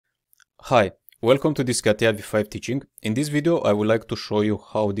Hi, welcome to this Catia V5 teaching. In this video I would like to show you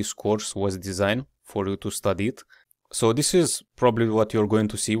how this course was designed for you to study it. So this is probably what you're going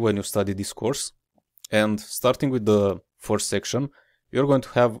to see when you study this course. And starting with the first section, you're going to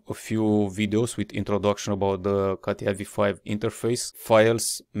have a few videos with introduction about the Catia V5 interface,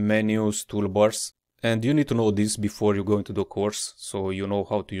 files, menus, toolbars. And you need to know this before you go into the course, so you know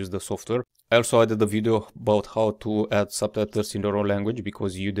how to use the software. I also added a video about how to add subtitles in your own language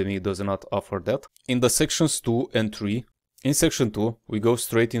because Udemy does not offer that. In the sections 2 and 3, in section 2, we go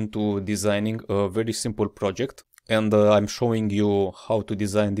straight into designing a very simple project. And I'm showing you how to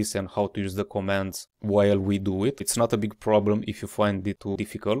design this and how to use the commands while we do it. It's not a big problem if you find it too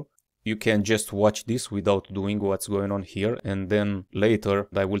difficult. You can just watch this without doing what's going on here, and then later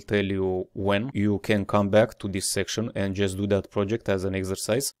I will tell you when you can come back to this section and just do that project as an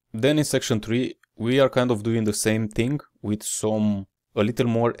exercise. Then in section 3 we are kind of doing the same thing with a little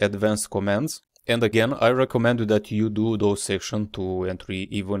more advanced commands. And again, I recommend that you do those section 2 and 3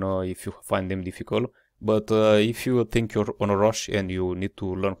 even if you find them difficult. But if you think you're on a rush and you need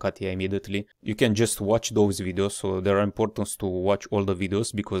to learn Catia immediately, you can just watch those videos. So there are importance to watch all the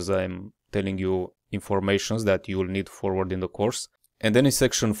videos because I'm telling you informations that you'll need forward in the course. And then in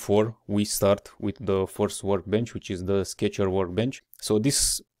section 4, we start with the first workbench, which is the Sketcher workbench. So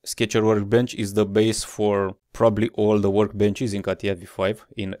this Sketcher workbench is the base for probably all the workbenches in Catia V5.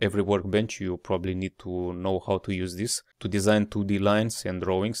 In every workbench you probably need to know how to use this to design 2D lines and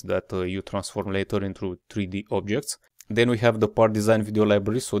drawings that you transform later into 3D objects. Then we have the part design video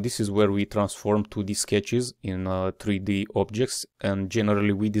library. So this is where we transform 2D sketches in 3D objects, and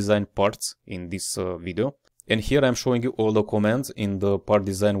generally we design parts in this video. And here I'm showing you all the commands in the part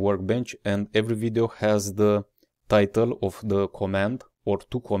design workbench, and every video has the title of the command or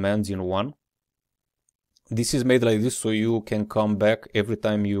two commands in one. This is made like this so you can come back every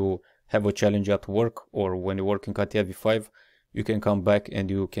time you have a challenge at work or when you work in Catia V5. You can come back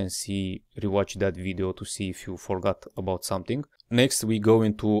and you can rewatch that video to see if you forgot about something. Next we go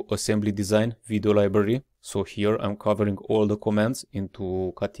into assembly design video library. So here I'm covering all the commands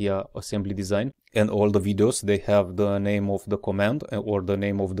into Catia assembly design, and all the videos, they have the name of the command or the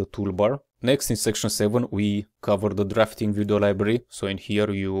name of the toolbar. Next in section 7 we cover the drafting video library. So in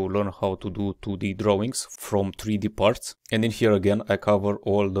here you learn how to do 2D drawings from 3D parts. And in here again I cover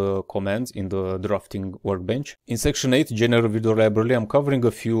all the commands in the drafting workbench. In section 8 general video library, I'm covering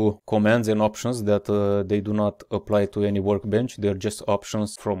a few commands and options that they do not apply to any workbench. They're just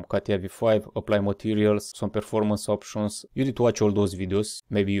options from Catia V5, apply materials, some performance options. You need to watch all those videos.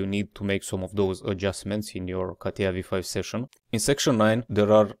 Maybe you need to make some of those adjustments in your Catia V5 session. In section 9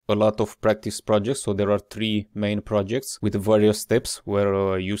 there are a lot of practice projects. So there are 3 main projects with various steps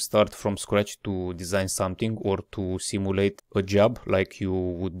where you start from scratch to design something or to simulate a job like you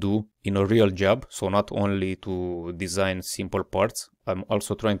would do in a real job. So not only to design simple parts. I'm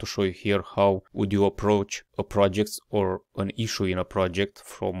also trying to show you here how would you approach a project or an issue in a project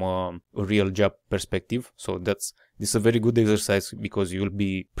from a real job perspective. So this is a very good exercise because you'll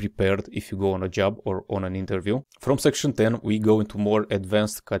be prepared if you go on a job or on an interview. From section 10 we go into more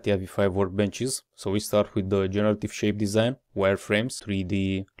advanced Catia V5 workbenches. So we start with the generative shape design, wireframes,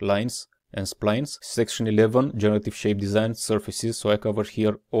 3D lines and splines. Section 11, generative shape design, surfaces. So I cover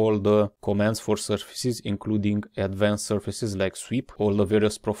here all the commands for surfaces, including advanced surfaces like sweep, all the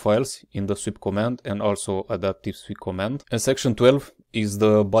various profiles in the sweep command, and also adaptive sweep command. And section 12 is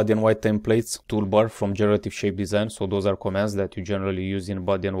the body and white templates toolbar from generative shape design. So those are commands that you generally use in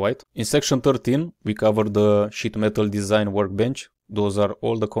body and white. In section 13 we cover the Sheetmetal design workbench. Those are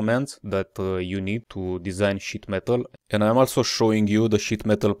all the commands that you need to design sheet metal. And I'm also showing you the sheet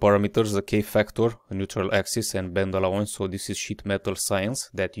metal parameters, the K factor, neutral axis and bend allowance. So this is sheet metal science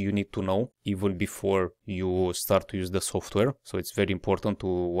that you need to know even before you start to use the software. So it's very important to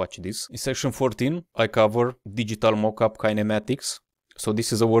watch this. In section 14 I cover digital mockup kinematics. So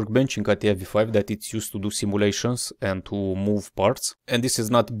this is a workbench in Catia V5 that it's used to do simulations and to move parts. And this is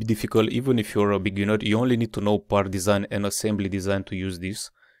not difficult even if you're a beginner. You only need to know part design and assembly design to use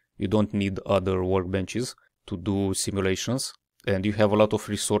this. You don't need other workbenches to do simulations. And you have a lot of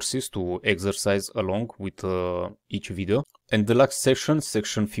resources to exercise along with each video. And the last section,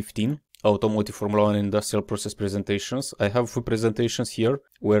 section 15. Automotive, Formula 1 and industrial process presentations. I have 2 presentations here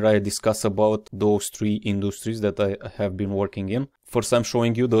where I discuss about those 3 industries that I have been working in. First I'm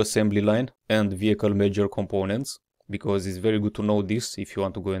showing you the assembly line and vehicle major components, because it's very good to know this if you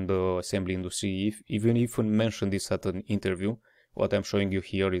want to go in the assembly industry. Even if you mention this at an interview, what I'm showing you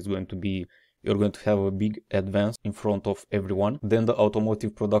here is going to be, you're going to have a big advance in front of everyone. Then the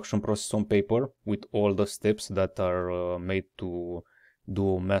automotive production process on paper with all the steps that are made to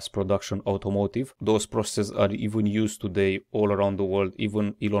do mass production automotive. Those processes are even used today all around the world.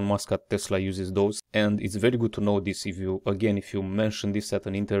 Even Elon Musk at Tesla uses those. And it's very good to know this. If you mention this at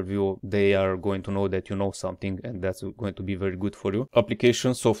an interview, they are going to know that you know something, and that's going to be very good for you.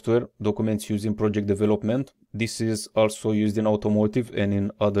 Application software, documents used in project development. This is also used in automotive and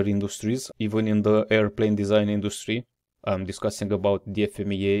in other industries, even in the airplane design industry. I'm discussing about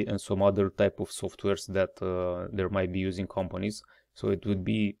DFMEA and some other type of softwares that there might be using companies. So it would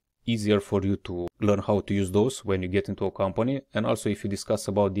be easier for you to learn how to use those when you get into a company. And also if you discuss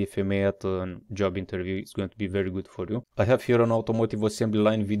about DFMEA at a job interview, it's going to be very good for you. I have here an automotive assembly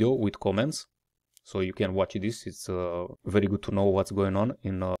line video with comments, so you can watch this. It's very good to know what's going on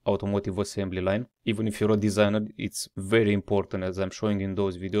in automotive assembly line. Even if you're a designer, it's very important, as I'm showing in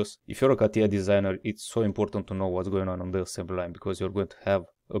those videos. If you're a Catia designer, it's so important to know what's going on the assembly line, because you're going to have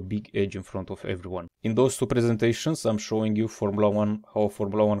a big edge in front of everyone. In those two presentations, I'm showing you Formula 1, how a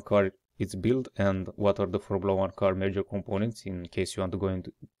Formula 1 car is built, and what are the Formula 1 car major components in case you want to go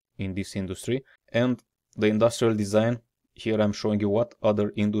into in this industry. And the industrial design, here I'm showing you what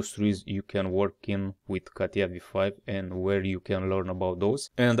other industries you can work in with Catia V5 and where you can learn about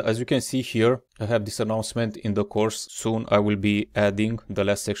those. And as you can see here, I have this announcement in the course. Soon I will be adding the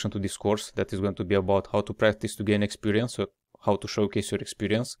last section to this course that is going to be about how to practice to gain experience, so how to showcase your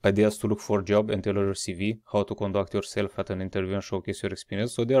experience, ideas to look for a job and tailor your CV, how to conduct yourself at an interview and showcase your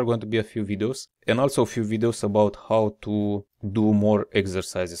experience. So there are going to be a few videos, and also a few videos about how to do more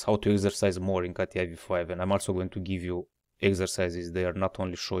exercises, how to exercise more in Catia V5. And I'm also going to give you exercises there, not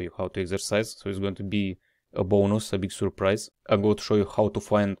only show you how to exercise. So it's going to be a bonus, a big surprise. I'm going to show you how to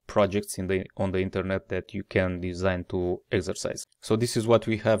find projects on the internet that you can design to exercise. So this is what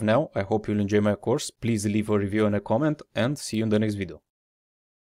we have now. I hope you'll enjoy my course. Please leave a review and a comment, and see you in the next video.